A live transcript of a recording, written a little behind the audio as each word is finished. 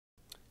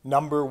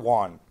Number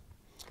 1.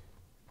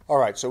 All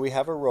right, so we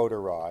have a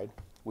rotor ride.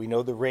 We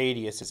know the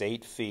radius is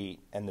 8 feet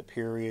and the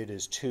period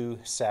is 2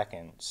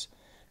 seconds.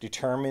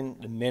 Determine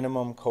the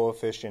minimum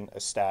coefficient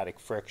of static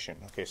friction.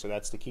 Okay, so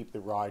that's to keep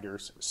the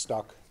riders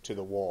stuck to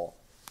the wall.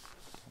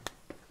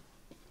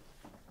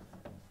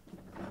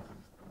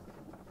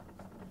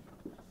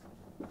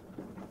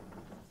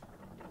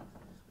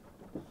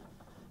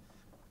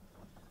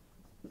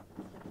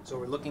 So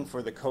we're looking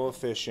for the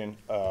coefficient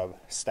of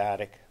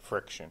static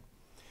friction.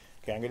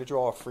 Okay, I'm going to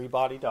draw a free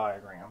body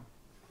diagram.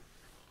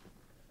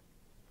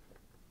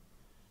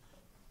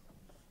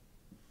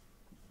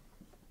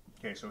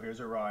 Okay, so here's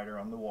a rider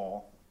on the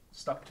wall,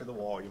 stuck to the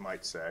wall, you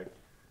might say.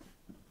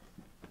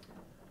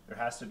 There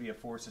has to be a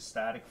force of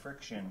static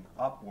friction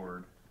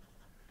upward,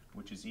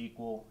 which is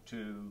equal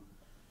to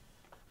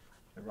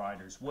the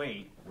rider's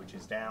weight, which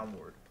is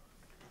downward.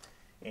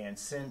 And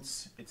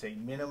since it's a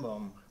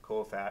minimum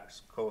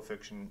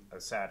coefficient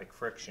of static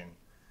friction,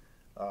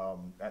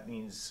 that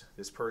means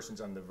this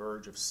person's on the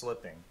verge of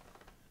slipping.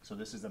 So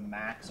this is the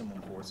maximum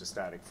force of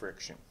static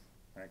friction,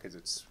 right? Because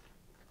it's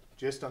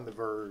just on the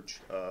verge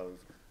of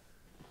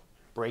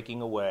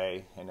breaking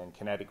away, and then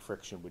kinetic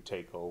friction would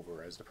take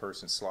over as the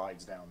person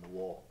slides down the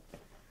wall.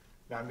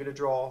 Now I'm going to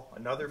draw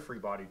another free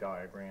body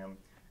diagram,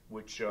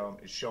 which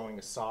is showing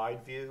a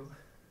side view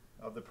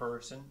of the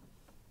person.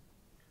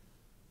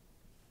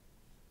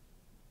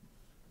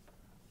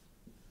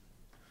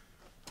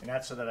 And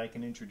that's so that I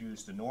can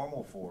introduce the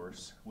normal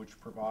force, which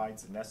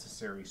provides the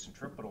necessary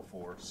centripetal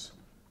force.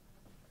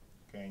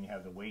 Okay, and you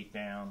have the weight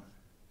down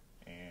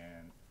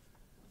and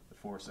the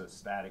force of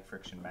static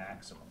friction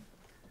maximum.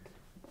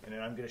 And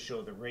then I'm going to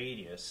show the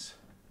radius,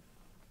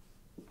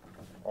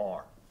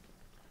 r.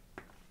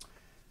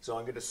 So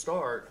I'm going to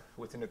start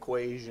with an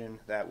equation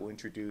that will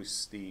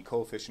introduce the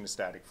coefficient of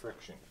static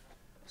friction.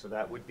 So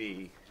that would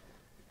be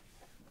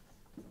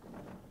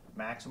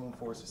maximum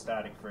force of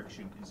static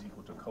friction is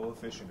equal to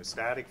coefficient of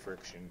static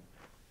friction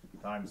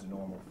times the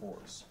normal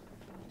force.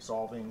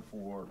 Solving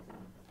for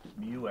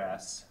mu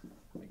s,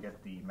 I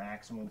get the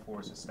maximum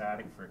force of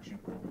static friction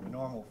over the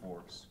normal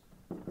force.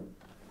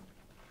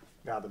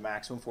 Now the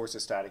maximum force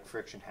of static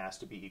friction has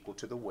to be equal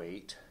to the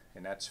weight,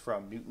 and that's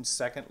from Newton's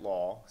second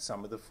law.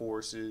 Sum of the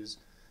forces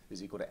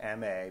is equal to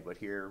ma, but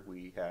here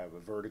we have a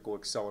vertical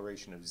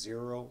acceleration of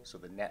 0, so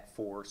the net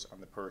force on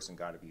the person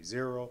got to be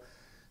 0.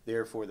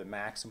 Therefore, the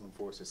maximum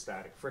force of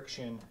static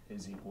friction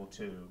is equal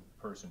to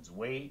the person's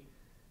weight,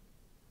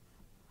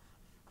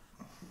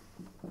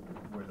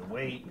 where the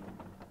weight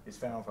is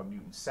found from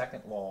Newton's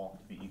second law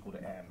to be equal to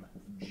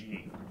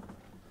mg.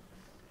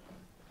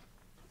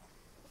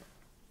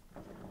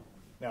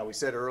 Now, we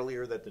said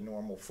earlier that the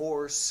normal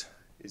force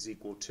is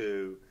equal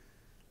to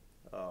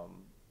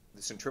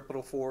the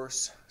centripetal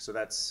force, so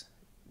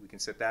we can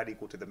set that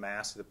equal to the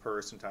mass of the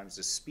person times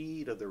the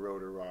speed of the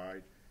rotor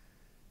ride,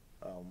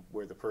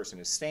 where the person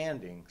is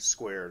standing,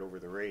 squared over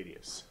the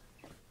radius.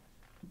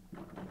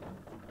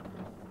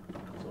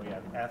 So we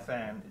have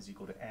Fn is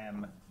equal to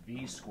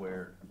mv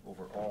squared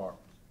over r.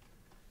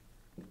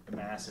 The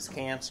masses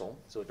cancel,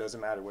 so it doesn't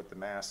matter what the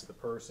mass of the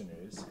person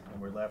is,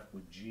 and we're left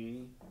with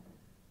g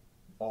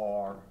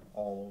r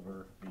all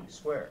over v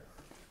squared.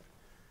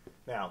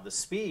 Now, the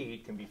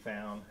speed can be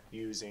found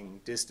using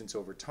distance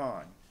over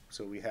time.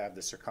 So we have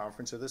the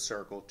circumference of the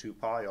circle, 2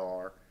 pi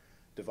r,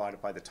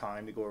 divided by the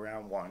time to go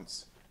around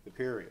once, the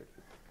period.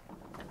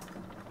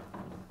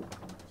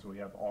 So we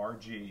have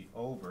rg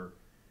over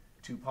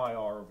 2 pi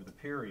r over the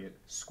period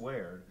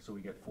squared, so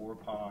we get 4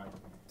 pi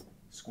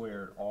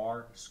squared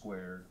r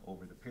squared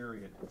over the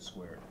period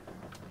squared.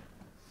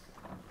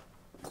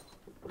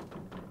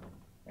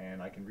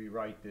 And I can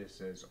rewrite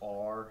this as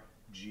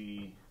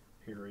rg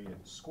period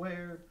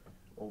squared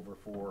over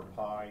 4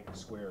 pi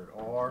squared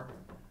r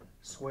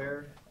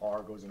squared.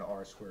 R goes into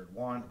r squared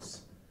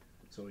once,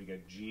 so we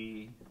get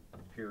g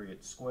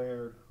period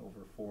squared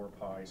over 4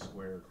 pi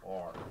squared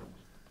r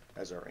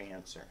as our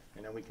answer.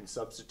 And then we can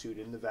substitute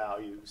in the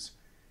values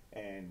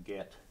and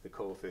get the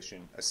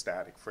coefficient of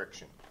static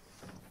friction.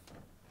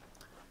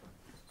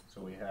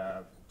 So we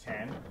have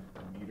 10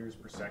 meters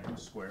per second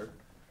squared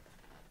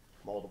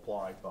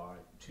multiplied by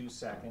 2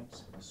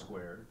 seconds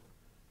squared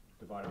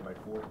divided by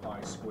 4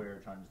 pi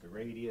squared times the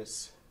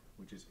radius,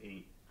 which is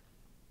 8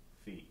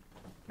 feet.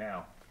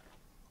 Now,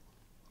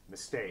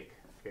 mistake.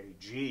 Okay,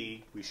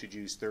 g, we should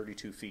use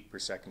 32 feet per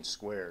second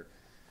squared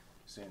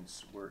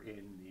since we're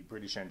in the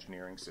British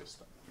engineering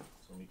system.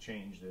 So let me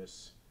change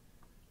this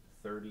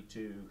to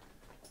 32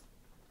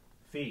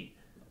 feet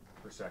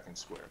per second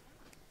squared.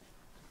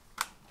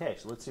 Okay,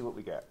 so let's see what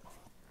we get.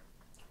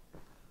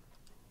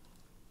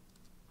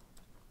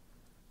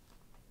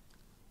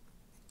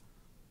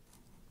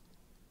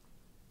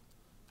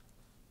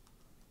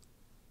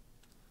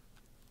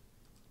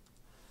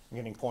 I'm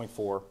getting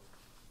 0.4.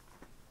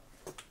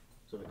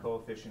 So the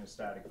coefficient of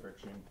static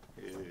friction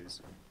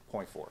is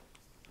 0.4.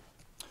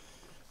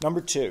 Number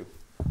 2,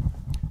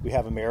 we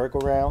have a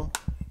merry-go-round,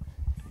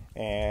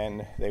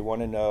 and they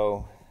want to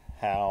know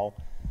how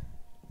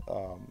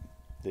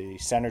the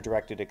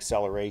center-directed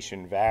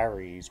acceleration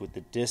varies with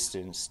the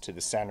distance to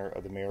the center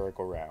of the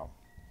merry-go-round.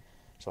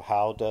 So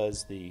how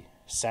does the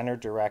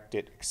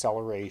center-directed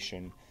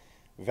acceleration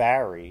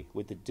vary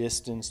with the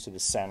distance to the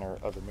center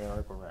of the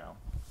merry-go-round?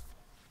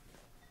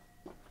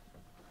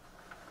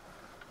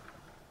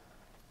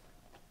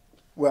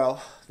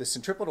 Well, the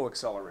centripetal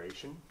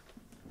acceleration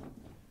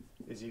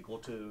is equal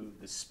to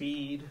the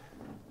speed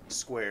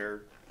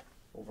squared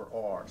over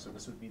r. So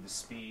this would be the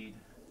speed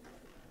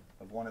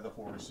of one of the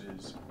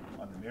horses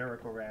on the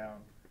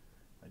merry-go-round,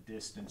 a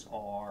distance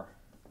r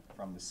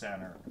from the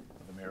center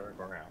of the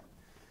merry-go-round.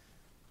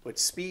 But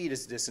speed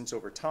is distance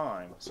over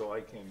time, so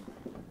I can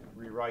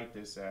rewrite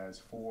this as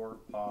 4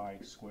 pi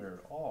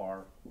squared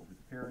r over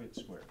the period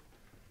squared.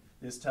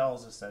 This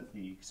tells us that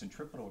the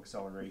centripetal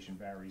acceleration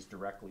varies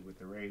directly with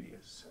the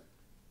radius.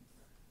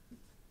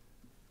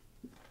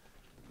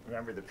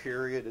 Remember, the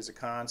period is a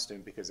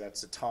constant because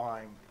that's the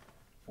time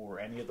for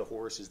any of the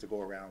horses to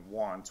go around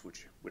once,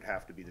 which would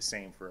have to be the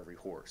same for every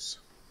horse.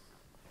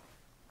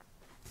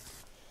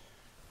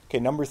 Okay,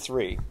 number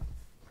 3.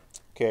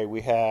 Okay,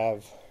 we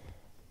have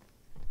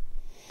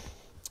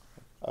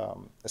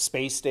a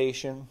space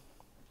station,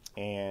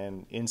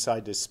 and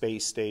inside this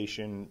space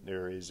station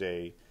there is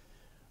a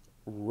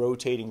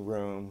rotating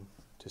room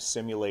to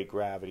simulate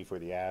gravity for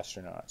the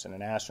astronauts. And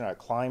an astronaut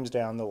climbs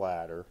down the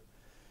ladder,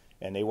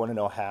 and they want to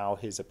know how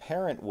his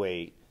apparent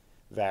weight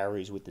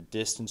varies with the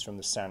distance from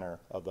the center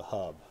of the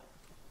hub.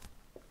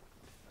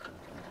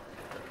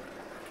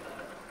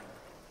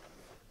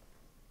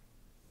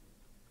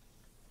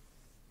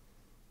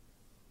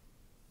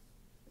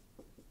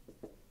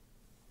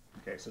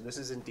 Okay, so this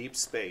is in deep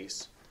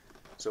space,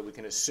 so we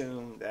can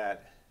assume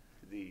that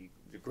the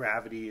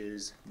gravity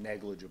is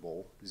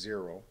negligible,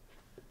 0,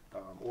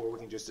 or we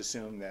can just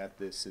assume that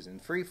this is in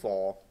free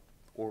fall,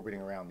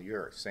 orbiting around the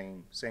Earth,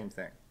 same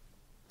thing.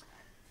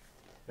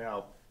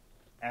 Now,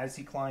 as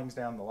he climbs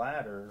down the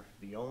ladder,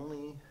 the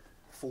only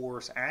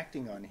force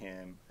acting on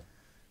him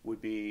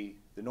would be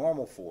the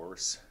normal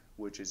force,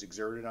 which is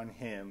exerted on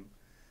him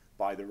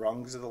by the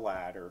rungs of the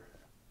ladder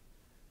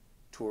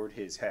toward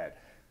his head,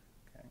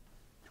 okay,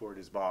 toward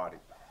his body.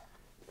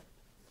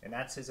 And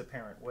that's his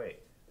apparent weight.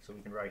 So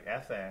we can write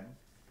Fn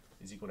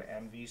is equal to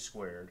mv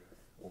squared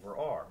over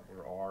r,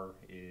 where r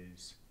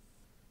is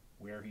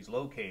where he's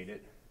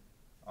located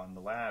on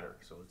the ladder.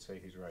 So let's say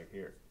he's right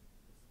here.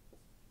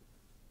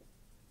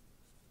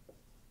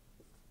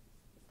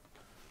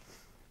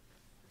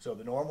 So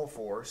the normal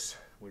force,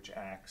 which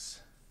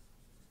acts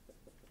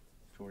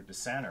toward the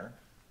center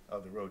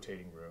of the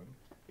rotating room,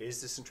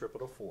 is the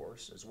centripetal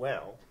force as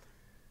well.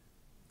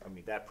 I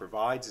mean, that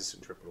provides the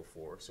centripetal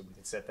force, and we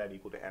can set that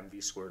equal to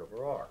mv squared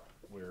over r,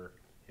 where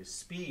his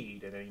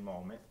speed at any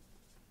moment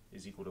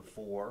is equal to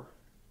 4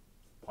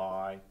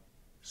 pi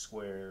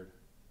squared.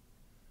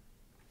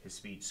 His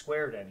speed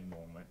squared at any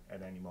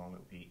moment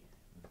would be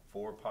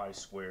 4 pi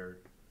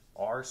squared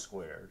r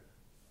squared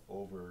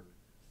over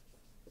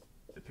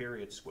the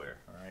period square.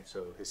 All right,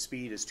 so his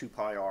speed is 2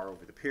 pi r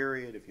over the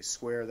period. If you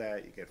square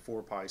that, you get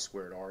 4 pi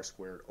squared r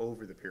squared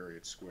over the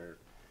period squared.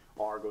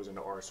 R goes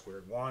into r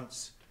squared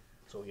once,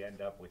 so we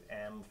end up with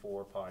m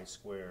 4 pi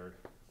squared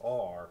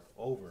r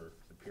over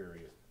the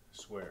period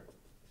squared.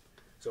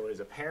 So his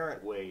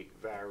apparent weight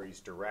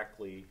varies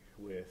directly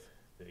with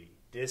the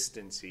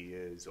distance he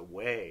is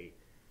away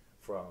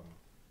from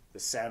the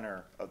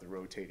center of the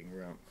rotating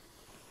room.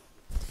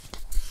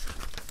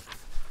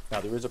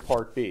 Now there is a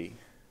part B.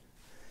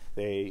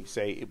 They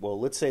say, well,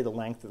 let's say the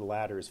length of the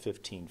ladder is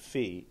 15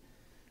 feet.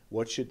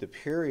 What should the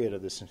period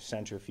of the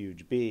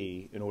centrifuge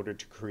be in order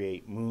to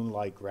create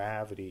moon-like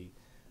gravity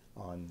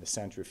on the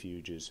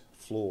centrifuge's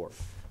floor?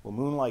 Well,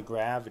 moon-like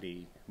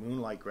gravity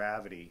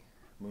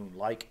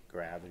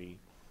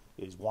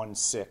is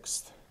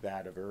 1/6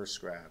 that of Earth's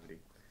gravity.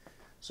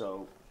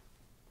 So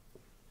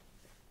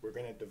we're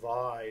going to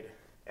divide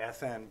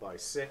Fn by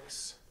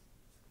 6,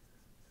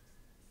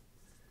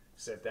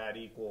 set that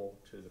equal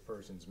to the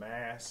person's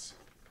mass,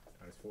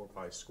 times 4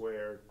 pi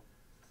squared.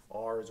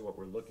 R is what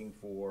we're looking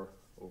for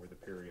over the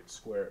period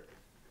squared.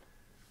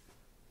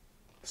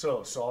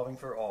 So solving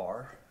for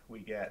R, we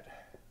get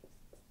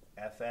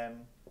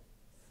Fn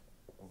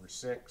over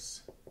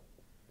 6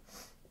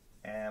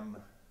 m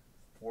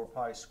 4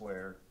 pi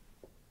squared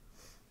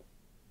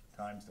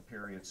times the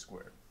period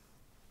squared.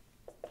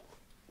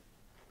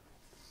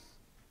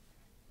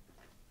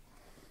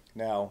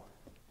 Now,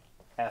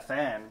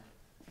 Fn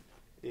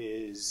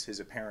is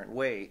his apparent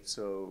weight,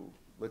 so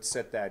let's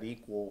set that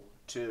equal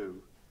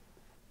to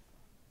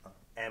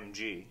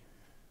mg.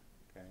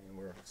 Okay, and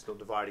we're still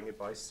dividing it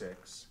by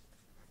 6.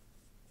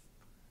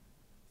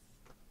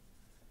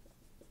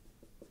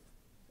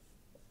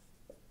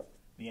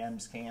 The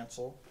m's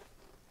cancel.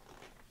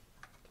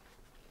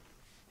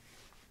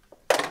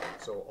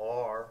 So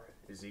R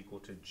is equal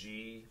to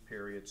g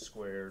period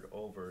squared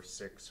over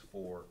 6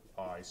 4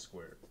 pi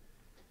squared.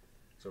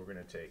 So we're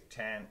going to take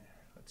 10.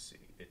 Let's see.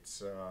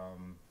 It's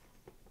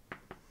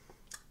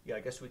yeah, I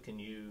guess we can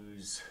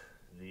use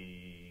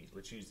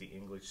let's use the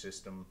English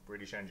system,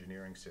 British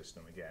engineering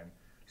system again.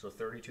 So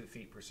 32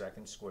 feet per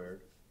second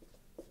squared.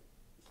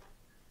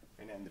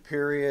 And then the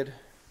period,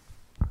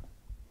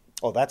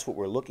 oh, that's what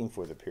we're looking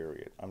for, the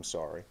period. I'm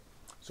sorry.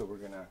 So we're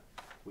going to,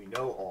 we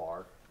know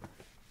R,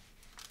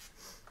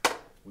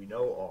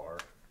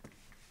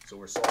 so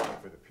we're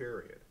solving for the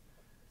period.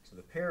 So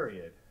the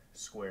period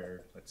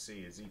squared, let's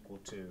see, is equal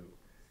to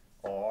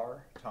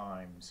R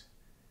times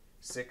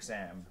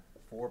 6m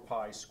 4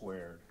 pi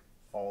squared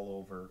all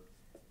over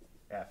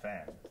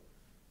Fn,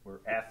 where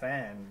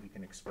Fn we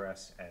can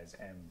express as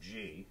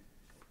mg.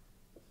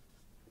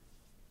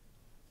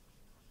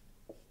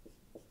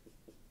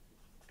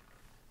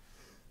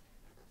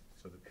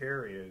 So the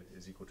period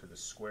is equal to the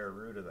square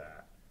root of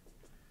that.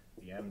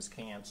 The m's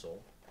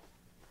cancel.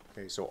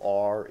 Okay, so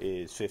R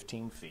is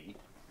 15 feet.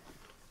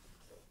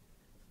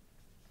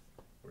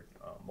 We're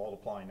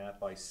multiplying that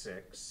by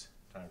 6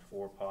 times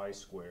 4 pi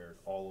squared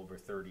all over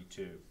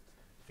 32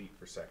 feet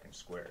per second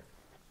squared.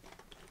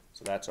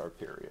 So that's our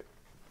period.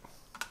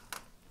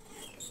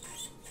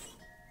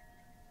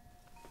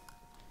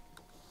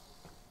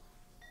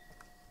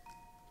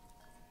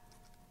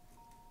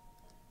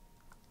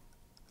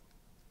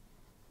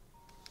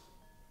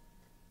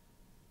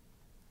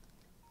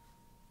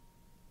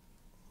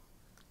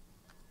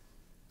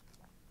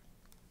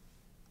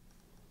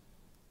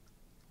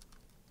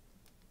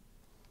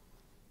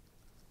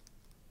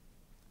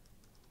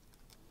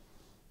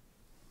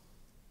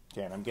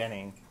 Okay, and I'm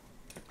getting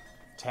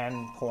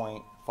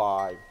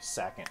 10.5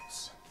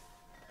 seconds.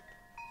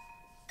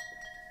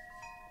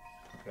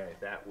 Okay,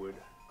 that would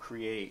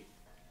create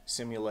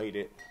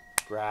simulated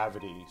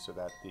gravity so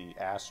that the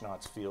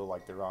astronauts feel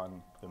like they're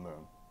on the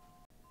moon.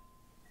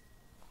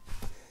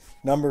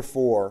 Number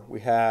 4, we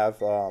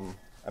have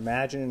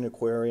imagine an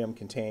aquarium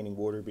containing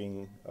water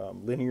being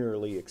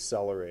linearly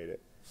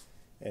accelerated.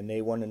 And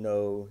they want to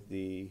know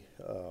the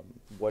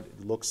what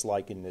it looks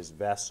like in this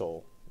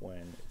vessel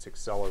when it's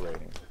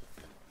accelerating.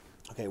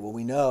 Okay, well,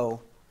 we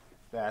know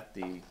that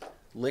the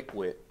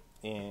liquid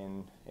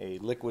in a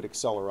liquid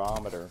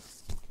accelerometer,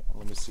 okay,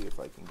 let me see if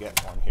I can get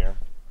one here.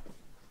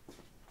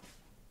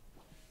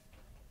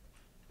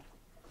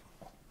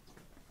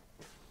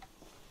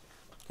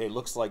 Okay, it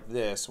looks like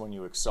this when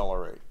you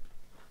accelerate.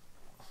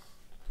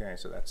 Okay,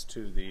 so that's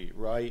to the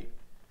right,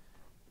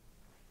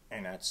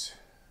 and that's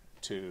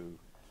to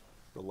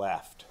the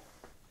left.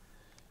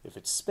 If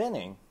it's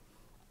spinning,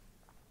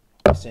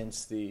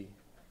 since the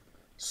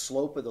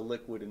slope of the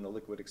liquid in the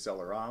liquid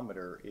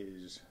accelerometer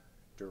is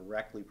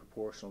directly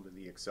proportional to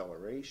the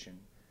acceleration,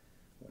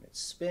 when it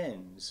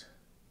spins,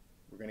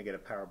 we're going to get a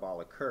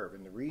parabolic curve.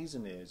 And the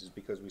reason is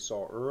because we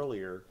saw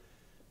earlier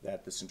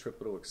that the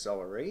centripetal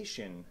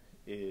acceleration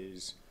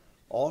is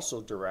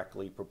also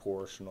directly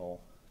proportional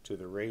to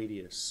the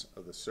radius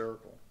of the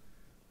circle.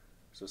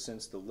 So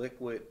since the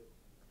liquid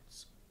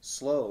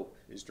slope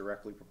is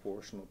directly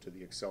proportional to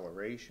the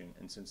acceleration,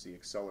 and since the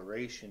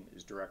acceleration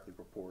is directly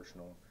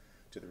proportional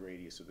to the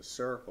radius of the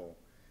circle,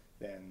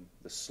 then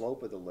the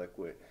slope of the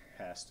liquid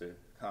has to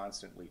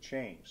constantly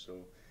change. So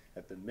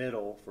at the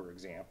middle, for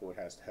example, it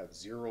has to have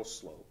zero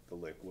slope, the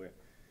liquid,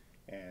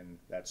 and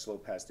that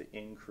slope has to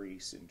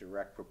increase in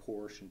direct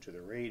proportion to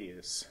the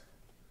radius.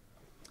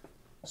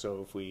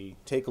 So if we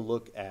take a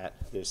look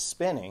at this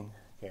spinning,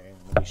 okay,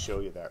 let me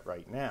show you that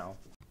right now.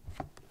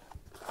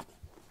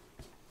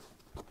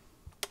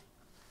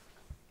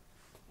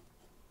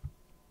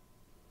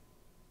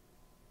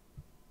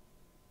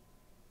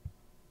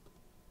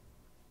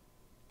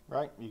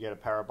 Right, you get a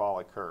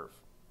parabolic curve.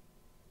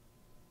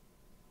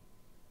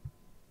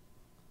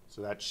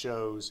 So that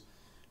shows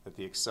that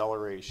the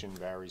acceleration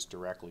varies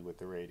directly with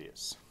the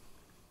radius.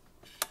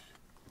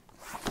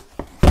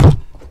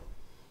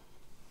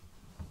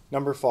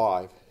 Number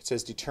 5, it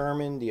says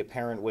determine the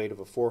apparent weight of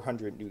a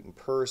 400 Newton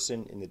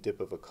person in the dip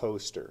of a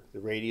coaster. The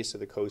radius of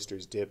the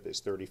coaster's dip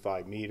is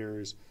 35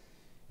 meters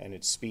and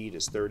its speed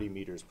is 30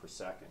 meters per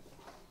second.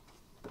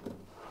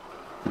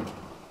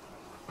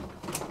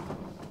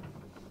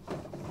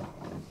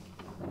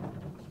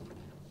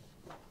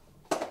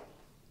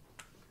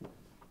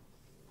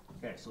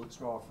 Okay, so let's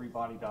draw a free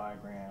body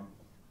diagram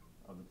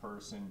of the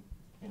person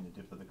in the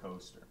dip of the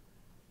coaster.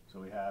 So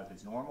we have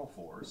his normal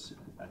force,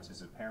 that's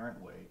his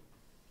apparent weight,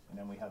 and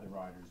then we have the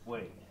rider's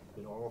weight.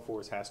 The normal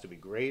force has to be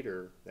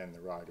greater than the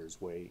rider's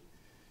weight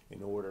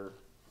in order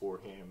for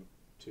him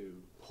to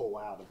pull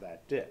out of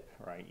that dip,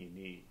 right? You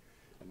need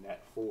a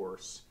net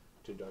force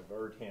to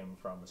divert him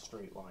from a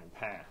straight line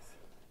path.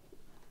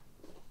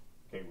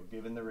 Okay, we're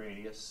given the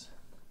radius,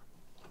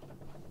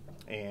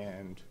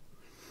 and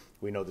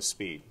we know the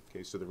speed.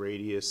 Okay, so the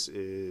radius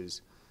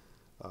is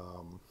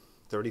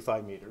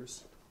 35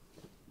 meters.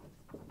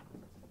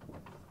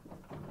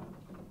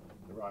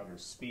 The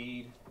rider's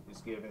speed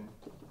is given.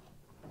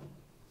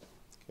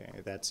 Okay,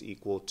 that's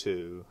equal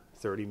to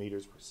 30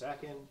 meters per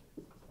second.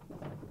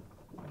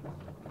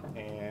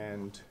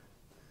 And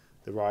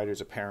the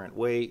rider's apparent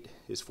weight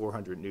is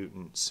 400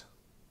 newtons.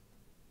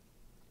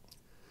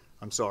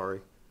 I'm sorry,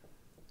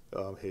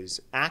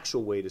 his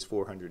actual weight is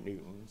 400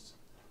 newtons.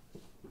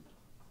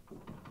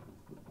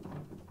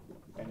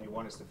 And they want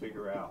want us to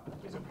figure out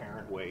is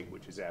apparent weight,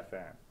 which is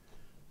Fn.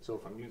 So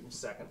from Newton's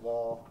second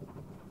law,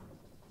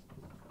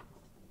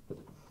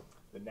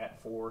 the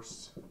net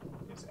force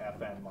is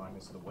Fn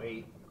minus the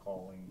weight,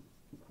 calling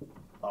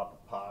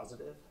up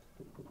positive,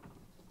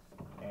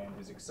 and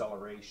his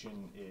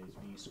acceleration is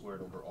v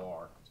squared over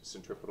r, it's a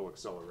centripetal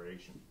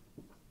acceleration.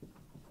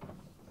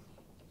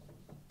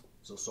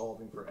 So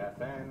solving for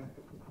Fn,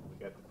 we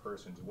get the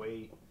person's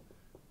weight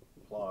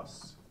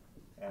plus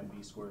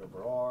mv squared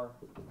over r,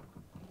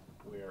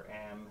 where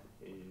m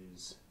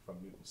is,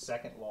 from Newton's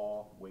second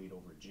law, weight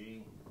over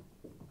g.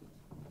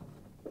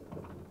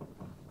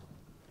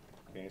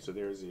 Okay, so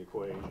there's the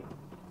equation.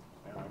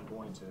 And I'm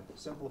going to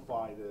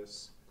simplify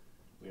this.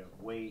 We have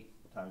weight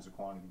times the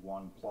quantity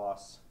 1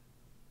 plus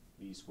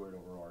v squared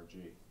over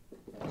rg.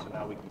 Okay, so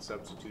now we can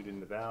substitute in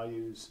the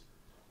values.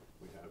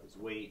 We have his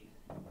weight,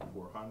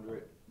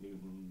 400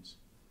 newtons,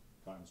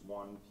 times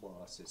 1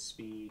 plus his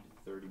speed,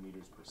 30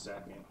 meters per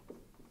second,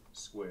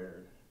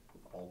 squared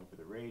all over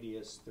the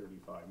radius,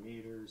 35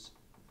 meters,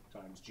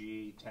 times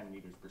g, 10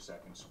 meters per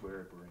second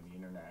squared. We're in the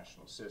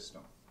international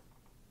system.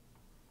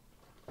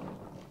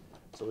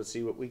 So let's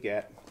see what we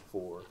get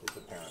for his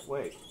apparent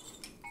weight.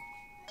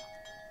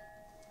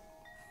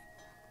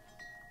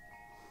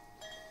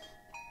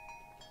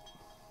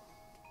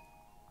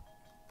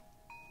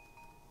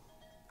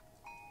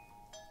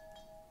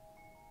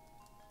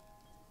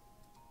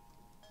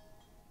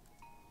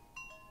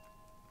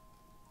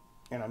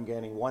 And I'm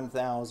getting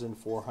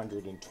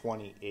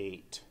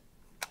 1,428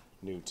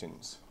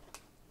 newtons.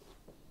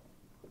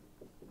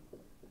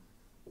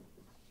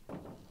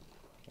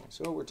 Okay,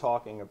 so we're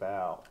talking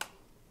about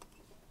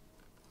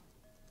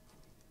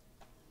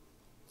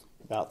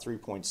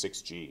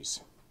 3.6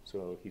 Gs.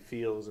 So he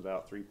feels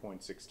about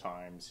 3.6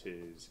 times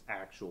his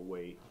actual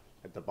weight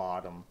at the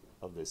bottom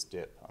of this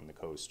dip on the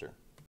coaster.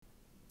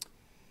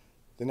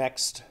 The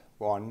next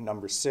one,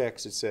 number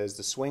 6, it says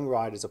the swing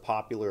ride is a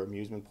popular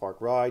amusement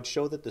park ride.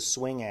 Show that the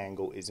swing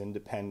angle is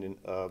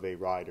independent of a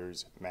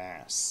rider's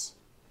mass.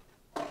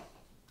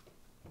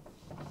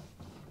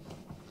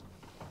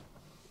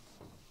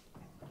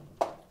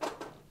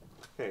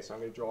 Okay, so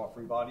I'm going to draw a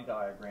free body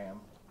diagram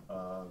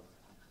of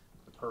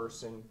the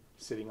person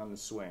sitting on the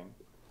swing.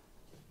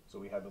 So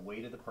we have the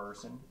weight of the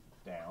person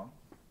down.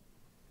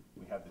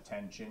 We have the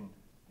tension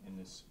in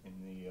the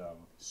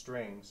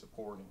string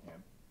supporting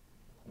him,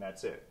 and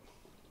that's it.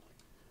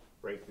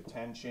 Break the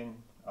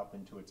tension up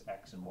into its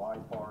x and y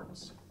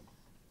parts,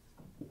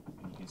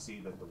 and you can see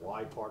that the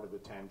y part of the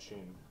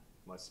tension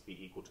must be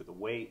equal to the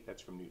weight.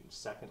 That's from Newton's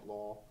second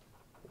law.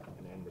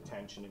 And then the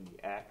tension in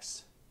the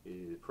x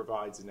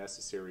provides the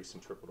necessary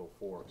centripetal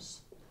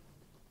force.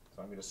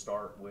 So I'm going to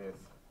start with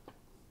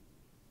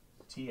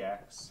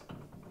Tx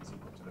is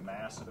equal to the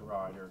mass of the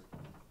rider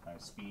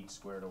times speed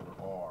squared over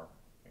r.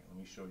 Okay, let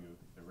me show you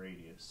the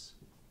radius.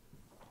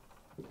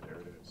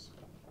 There it is.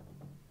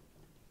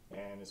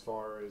 And as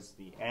far as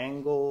the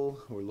angle,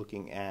 we're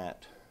looking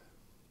at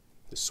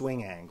the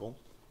swing angle.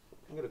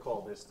 I'm going to call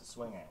this the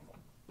swing angle.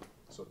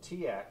 So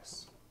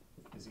Tx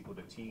is equal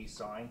to T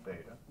sine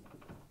theta,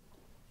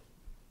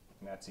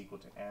 and that's equal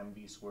to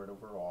mv squared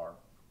over r.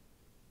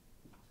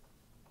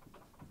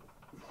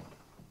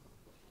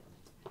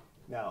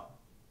 Now,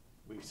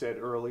 we said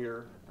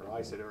earlier, or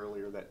I said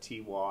earlier, that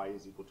Ty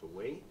is equal to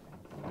weight,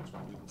 and that's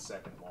from Newton's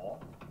second law,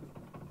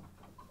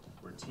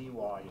 where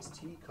Ty is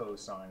T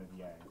cosine of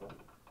the angle,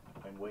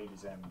 and weight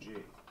is mg.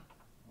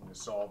 I'm going to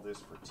solve this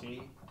for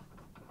t,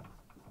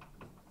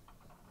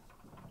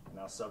 and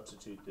I'll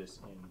substitute this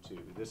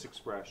into this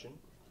expression,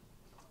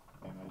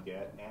 and I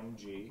get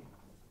mg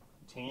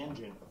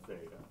tangent of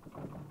theta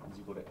is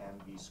equal to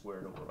mv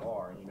squared over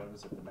r. And you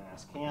notice that the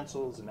mass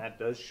cancels, and that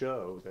does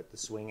show that the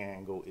swing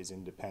angle is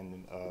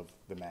independent of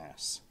the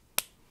mass.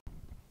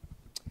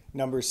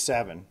 Number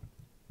 7.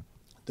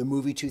 The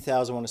movie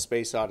 2001: A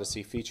Space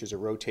Odyssey features a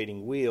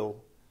rotating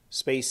wheel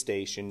space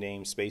station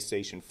named Space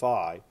Station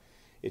 5.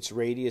 Its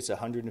radius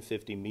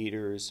 150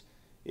 meters.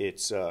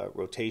 Its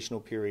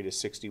rotational period is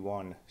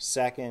 61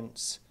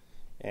 seconds.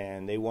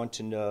 And they want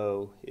to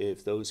know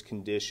if those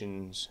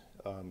conditions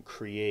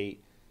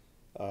create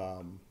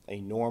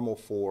a normal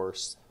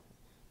force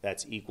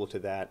that's equal to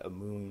that of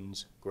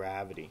Moon's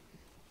gravity.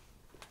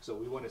 So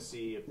we want to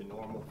see if the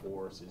normal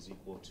force is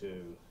equal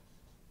to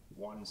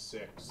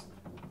 1/6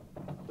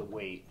 the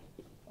weight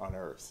on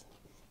Earth.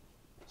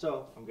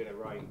 So I'm going to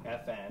write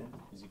Fn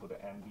is equal to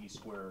mv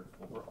squared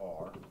over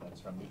r. That's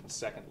from Newton's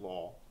second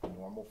law. The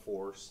normal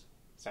force,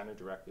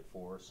 center-directed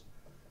force,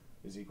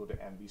 is equal to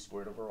mv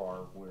squared over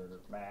r,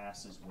 where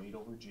mass is weight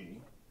over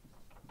g.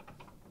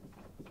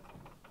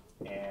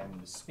 And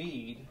the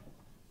speed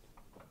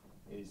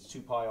is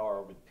 2 pi r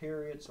over the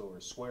period, so we're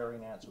squaring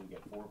that, so we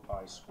get 4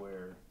 pi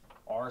squared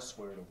r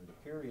squared over the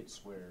period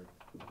squared.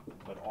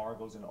 But r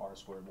goes into r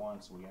squared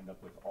once, so we end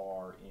up with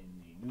r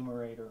in the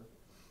numerator.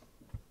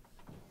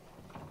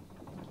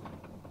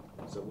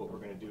 So what we're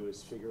going to do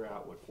is figure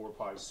out what 4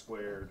 pi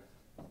squared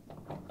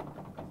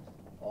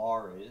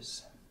r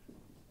is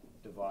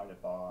divided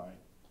by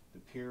the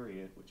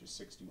period, which is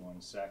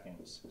 61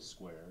 seconds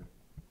squared,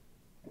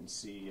 and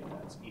see if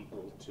that's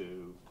equal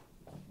to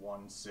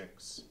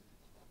 1/6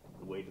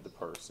 the weight of the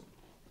person.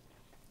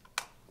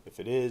 If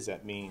it is,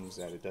 that means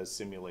that it does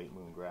simulate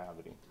moon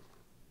gravity.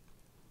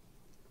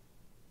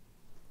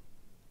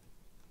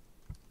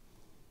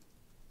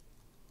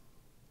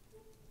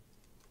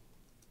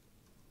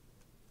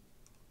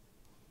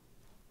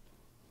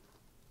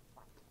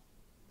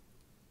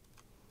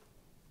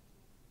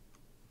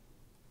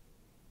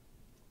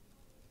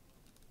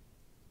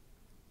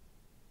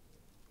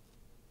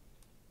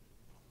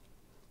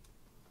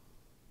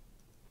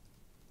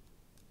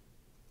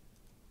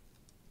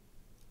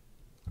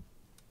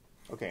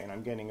 Okay, and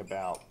I'm getting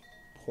about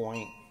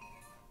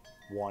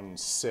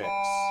 0.16.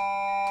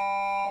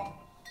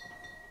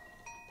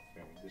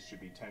 Okay, this should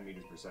be 10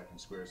 meters per second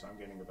squared, so I'm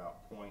getting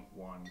about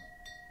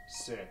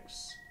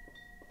 0.16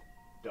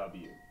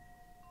 W.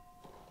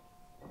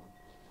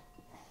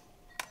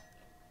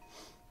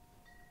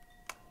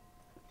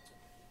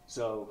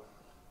 So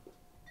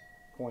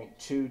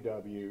 0.2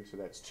 W, so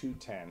that's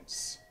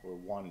 2/10 or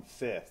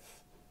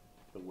 1/5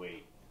 the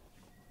weight.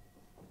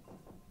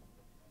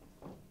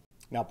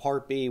 Now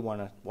part B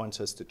wants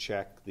us to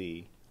check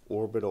the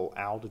orbital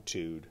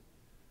altitude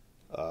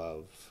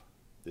of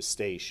the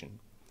station.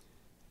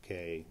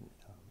 Okay,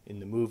 in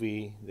the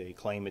movie they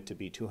claim it to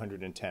be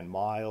 210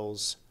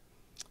 miles.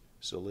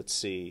 So let's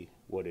see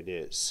what it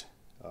is.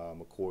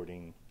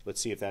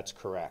 Let's see if that's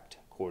correct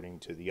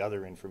according to the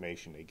other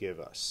information they give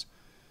us.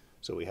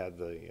 So we have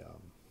they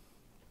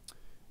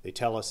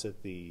tell us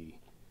that the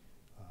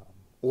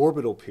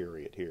orbital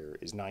period here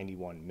is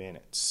 91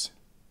 minutes.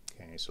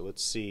 Okay, so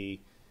let's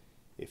see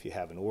if you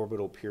have an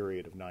orbital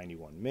period of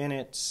 91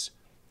 minutes,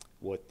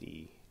 what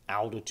the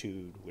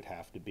altitude would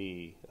have to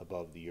be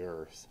above the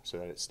Earth so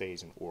that it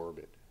stays in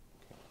orbit.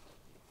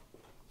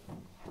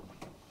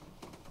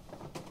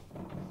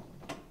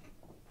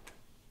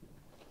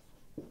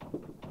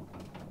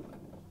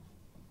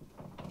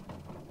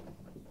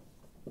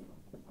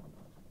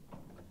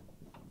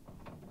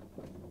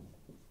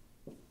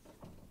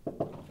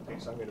 Okay,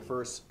 so I'm going to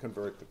first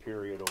convert the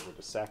period over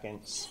to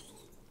seconds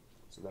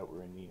so that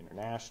we're in the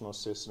international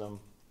system.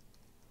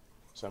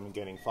 So I'm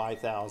getting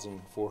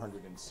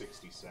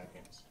 5,460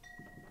 seconds.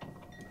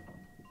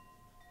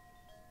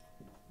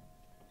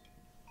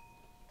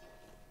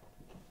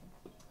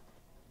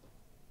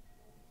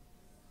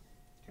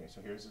 Okay,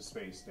 so here's the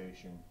space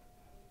station.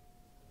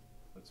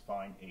 Let's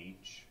find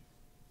H.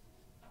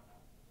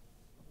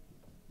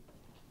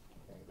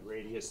 Okay, the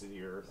radius of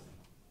the Earth,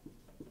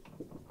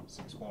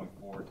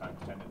 6.4 times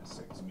 10 to the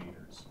 6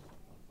 meters.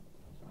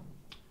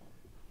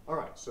 All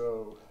right,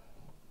 so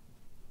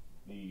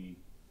the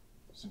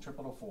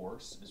centripetal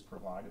force is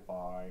provided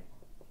by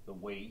the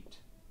weight,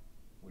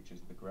 which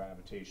is the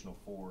gravitational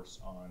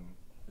force on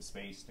the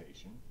space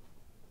station.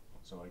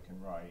 So I can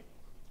write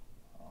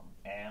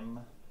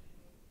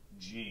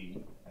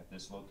mg at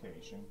this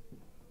location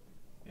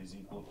is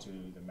equal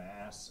to the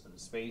mass of the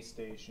space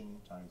station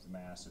times the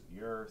mass of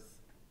the Earth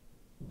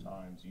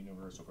times the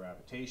universal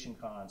gravitation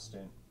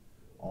constant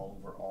all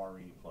over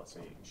RE plus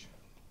H.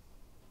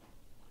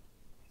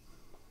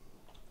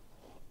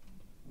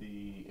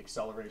 The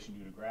acceleration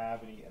due to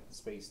gravity at the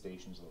space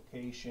station's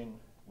location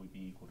would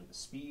be equal to the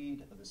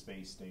speed of the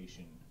space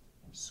station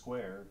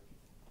squared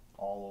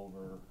all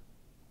over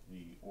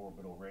the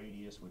orbital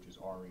radius, which is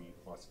RE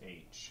plus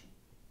H.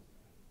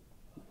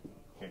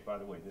 Okay, by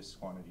the way, this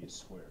quantity is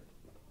squared.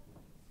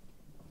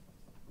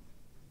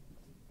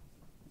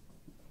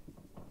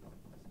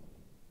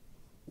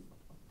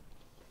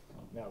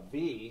 Now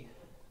V,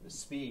 the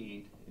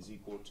speed, is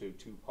equal to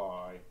 2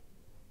 pi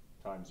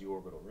times the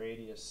orbital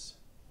radius.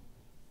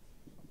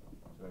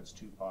 So that's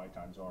 2 pi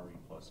times RE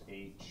plus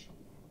H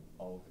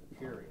all over the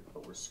period.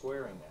 But we're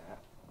squaring that.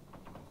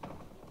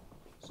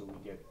 So we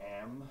get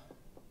m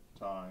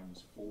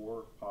times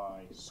 4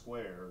 pi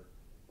squared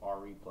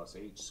RE plus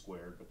H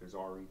squared, but there's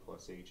RE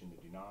plus H in the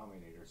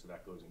denominator, so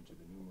that goes into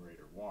the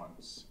numerator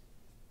once,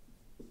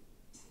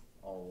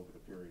 all over the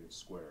period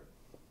squared.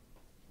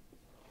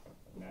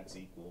 And that's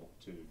equal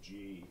to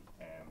G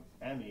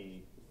m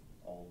me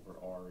all over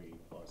RE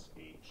plus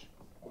H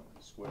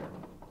squared.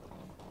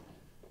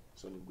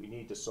 So we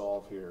need to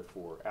solve here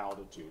for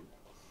altitude.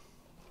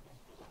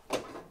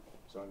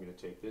 So I'm going to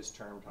take this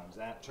term times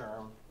that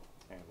term,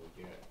 and we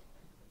get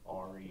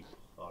RE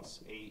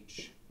plus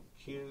H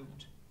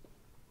cubed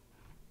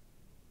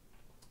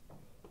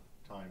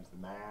times the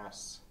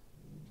mass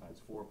times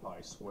 4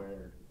 pi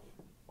squared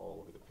all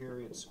over the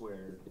period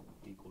squared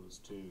equals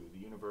to the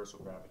universal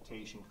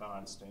gravitation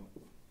constant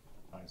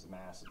times the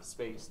mass of the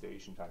space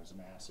station times the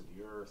mass of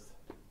the Earth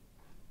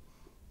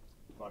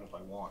divided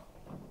by 1.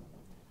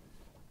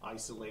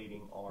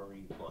 Isolating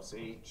RE plus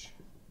H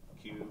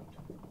cubed,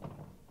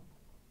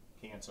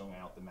 canceling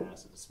out the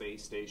mass of the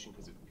space station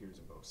because it appears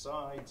on both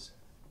sides,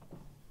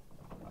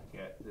 I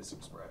get this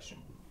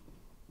expression.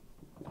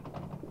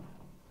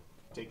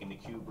 Taking the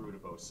cube root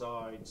of both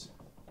sides,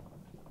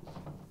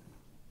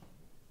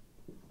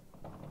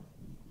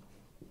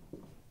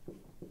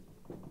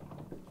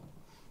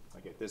 I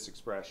get this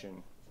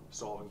expression.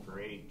 Solving for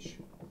H,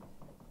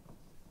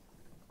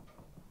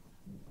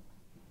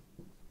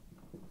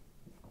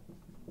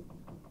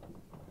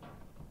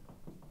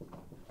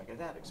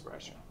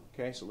 expression.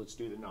 Okay, so let's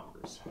do the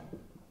numbers.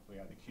 We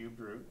have the cubed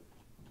root.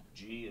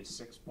 G is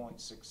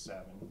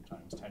 6.67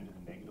 times 10 to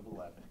the negative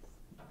 11th.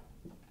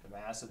 The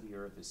mass of the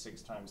Earth is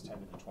 6 times 10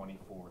 to the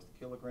 24th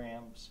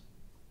kilograms.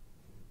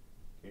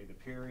 Okay, the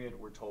period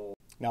we're told.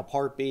 Now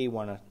part B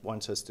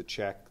wants us to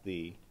check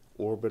the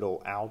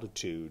orbital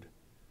altitude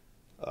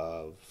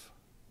of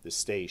the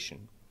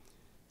station.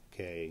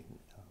 Okay,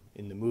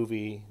 in the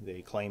movie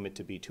they claim it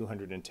to be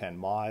 210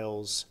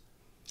 miles.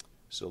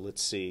 So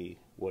let's see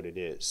what it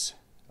is.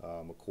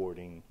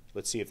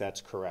 Let's see if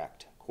that's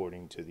correct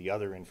according to the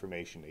other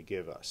information they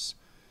give us.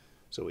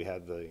 So we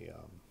have they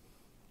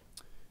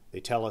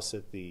tell us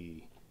that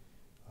the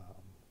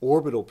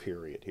orbital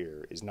period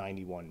here is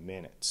 91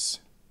 minutes.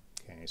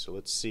 Okay, so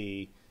let's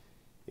see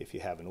if you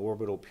have an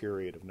orbital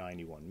period of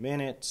 91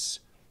 minutes,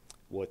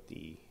 what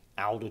the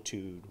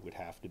altitude would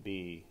have to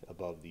be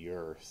above the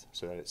Earth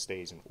so that it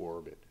stays in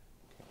orbit.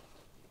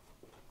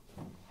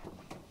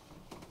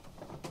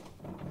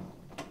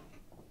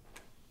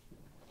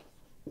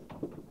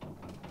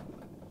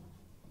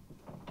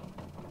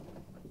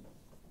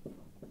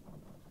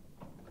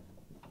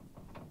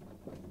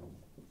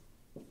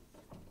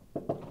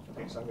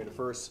 So I'm going to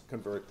first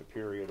convert the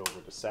period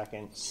over to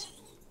seconds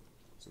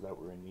so that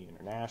we're in the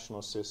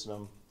international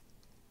system.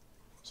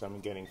 So I'm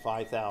getting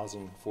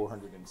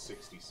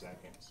 5,460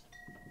 seconds.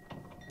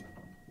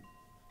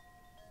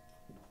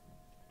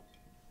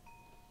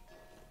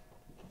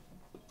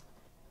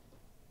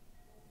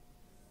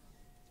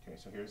 Okay,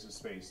 so here's the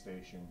space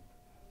station.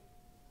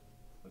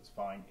 Let's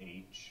find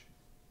H.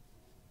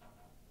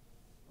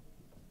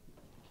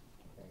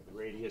 Okay, the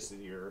radius of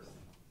the Earth.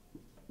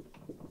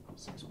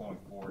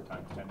 6.4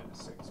 times 10 to the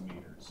 6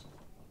 meters.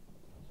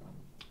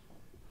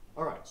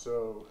 All right,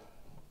 so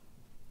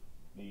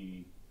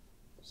the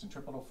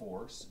centripetal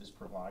force is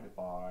provided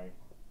by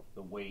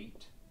the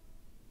weight,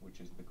 which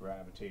is the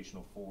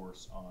gravitational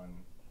force on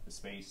the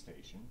space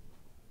station.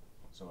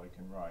 So I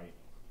can write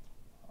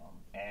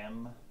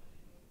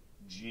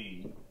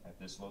mg at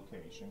this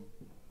location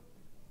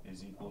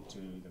is equal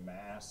to the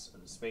mass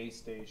of the space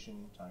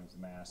station times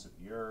the mass of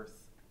the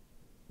Earth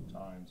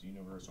times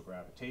universal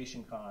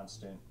gravitation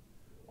constant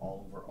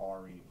all over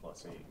RE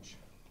plus H.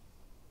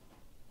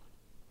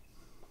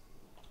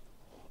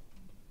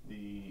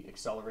 The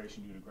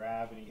acceleration due to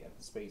gravity at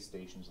the space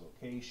station's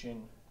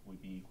location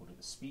would be equal to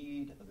the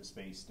speed of the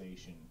space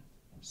station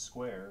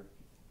squared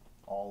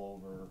all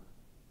over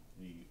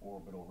the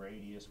orbital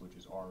radius, which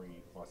is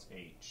RE plus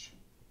H.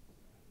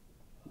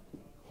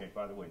 Okay,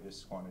 by the way,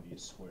 this quantity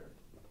is squared.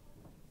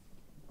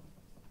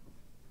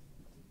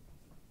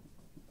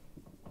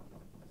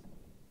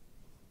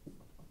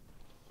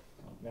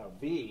 Now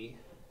v,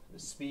 the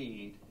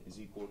speed, is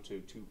equal to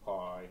 2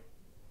 pi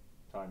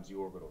times the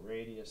orbital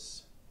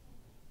radius.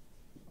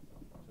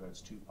 So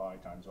that's 2 pi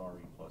times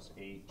RE plus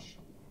H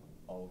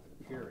all over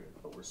the period.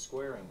 But we're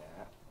squaring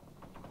that.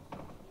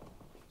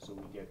 So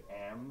we get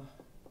m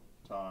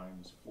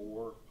times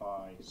 4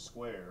 pi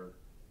squared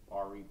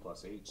RE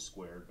plus H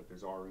squared, but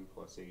there's RE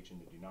plus H in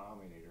the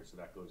denominator, so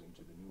that goes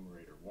into the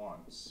numerator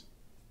once,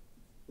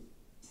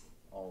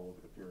 all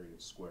over the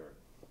period squared.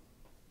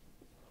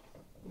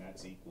 And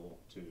that's equal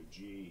to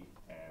G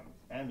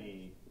M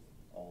ME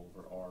all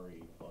over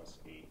RE plus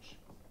H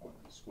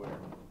quantity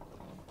squared.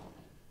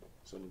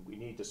 So we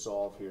need to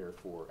solve here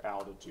for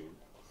altitude.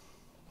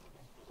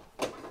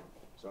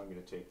 So I'm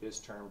going to take this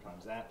term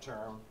times that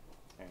term,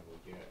 and we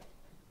get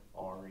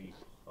RE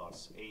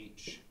plus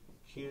H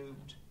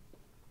cubed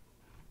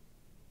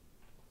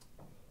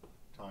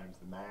times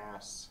the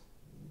mass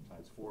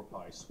times 4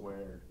 pi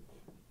squared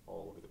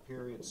all over the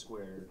period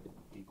squared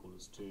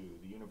equals to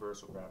the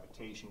universal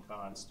gravitation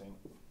constant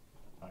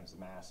times the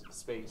mass of the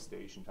space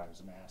station times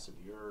the mass of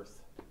the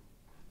Earth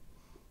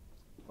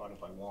divided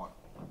by 1.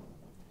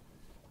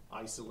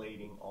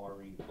 Isolating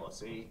RE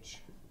plus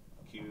H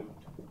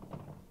cubed,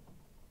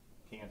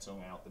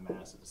 canceling out the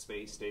mass of the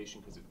space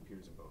station because it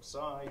appears on both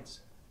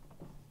sides,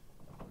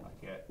 I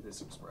get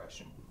this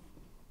expression.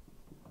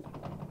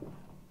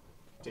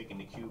 Taking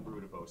the cube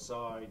root of both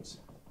sides,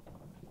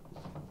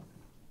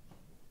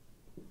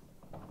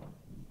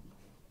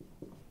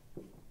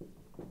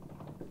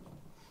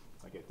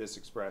 I get this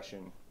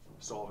expression.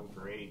 Solving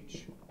for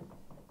H,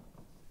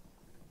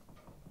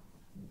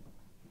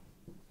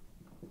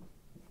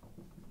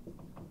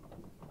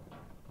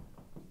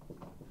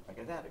 I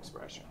get that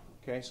expression.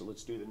 Okay, so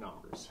let's do the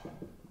numbers.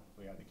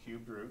 We have the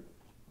cubed root.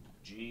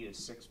 G is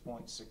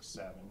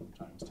 6.67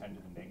 times 10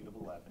 to the negative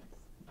 11th.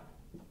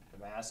 The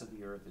mass of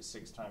the Earth is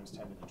 6 times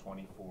 10 to the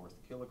 24th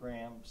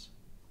kilograms.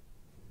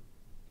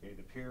 Okay,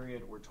 the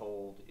period we're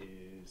told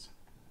is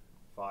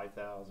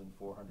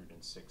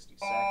 5,460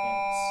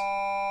 seconds.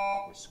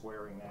 We're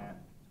squaring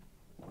that.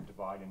 We're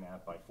dividing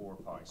that by 4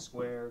 pi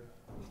squared.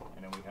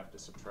 And then we have to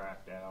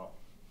subtract out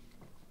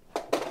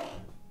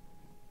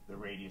the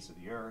radius of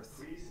the Earth.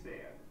 Please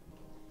stand.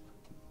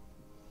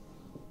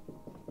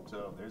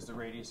 So there's the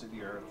radius of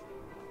the Earth.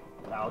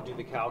 I'll do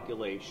the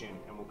calculation,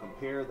 and we'll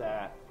compare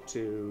that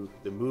to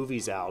the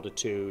movie's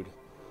altitude,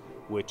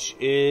 which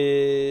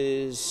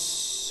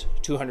is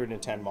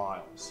 210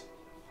 miles.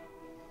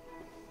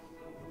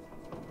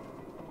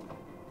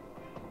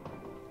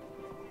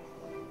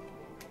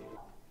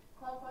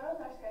 Club photos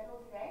are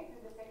scheduled today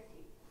through the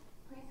 16th.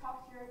 Please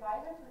talk to your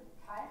advisor for the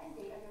time and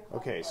date of your club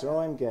Okay, photo. so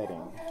I'm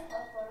getting Club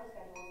photo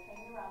schedules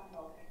hanging around the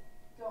building.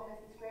 Don't miss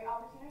this great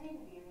opportunity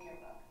to be in the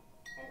yearbook.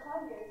 In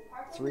club news,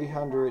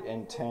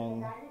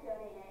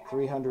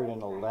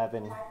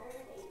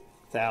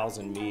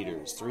 311,000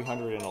 meters.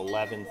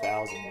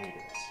 311,000 meters.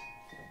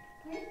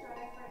 Please join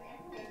us for an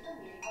informational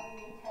meeting on the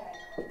new TEDx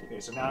club. Okay,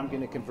 so now I'm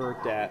going to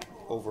convert that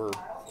over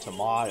to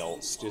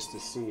miles just to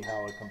see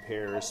how it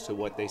compares to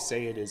what they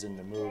say it is in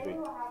the movie. Today we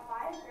will have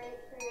 5 great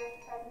career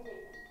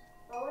presentations.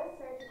 Lois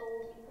Surgical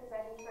will be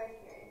presenting first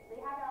period.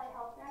 Lehigh Valley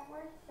Health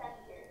Network,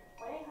 second period.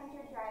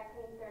 1-800-DRY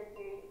CLEAN, third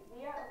period.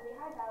 Via of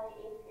Lehigh Valley,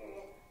 8th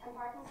period. And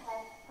Parkland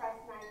Press,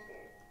 9th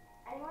period.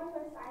 Anyone who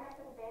has signed up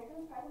for the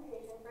Bantam's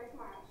presentation for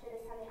tomorrow should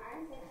attend the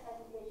Iron 6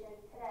 presentation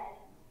today,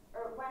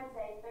 or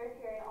Wednesday,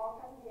 3rd period. All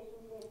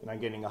presentations will be. And I'm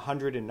getting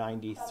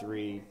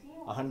 193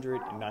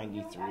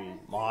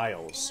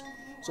 miles.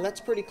 So that's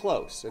pretty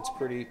close. That's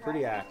pretty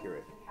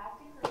accurate.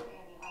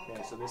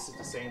 Okay, so this is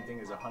the same thing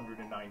as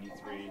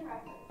 193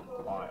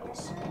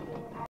 miles.